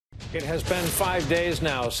It has been 5 days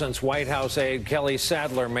now since White House aide Kelly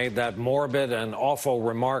Sadler made that morbid and awful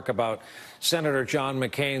remark about Senator John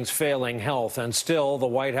McCain's failing health, and still the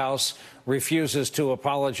White House refuses to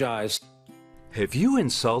apologize. Have you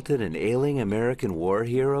insulted an ailing American war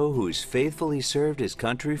hero who's faithfully served his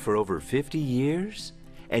country for over 50 years?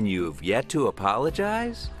 And you've yet to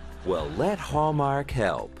apologize? Well, let Hallmark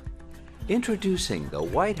help. Introducing the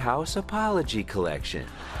White House Apology Collection.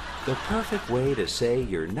 The perfect way to say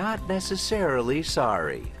you're not necessarily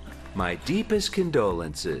sorry. My deepest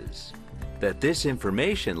condolences that this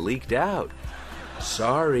information leaked out.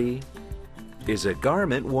 Sorry is a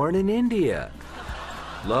garment worn in India.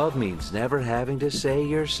 Love means never having to say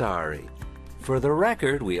you're sorry. For the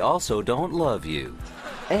record, we also don't love you.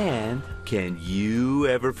 And can you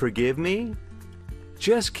ever forgive me?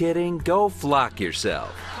 Just kidding, go flock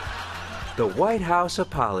yourself. The White House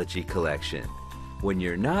Apology Collection. When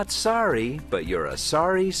you're not sorry, but you're a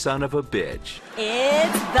sorry son of a bitch.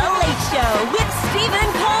 It's The Late Show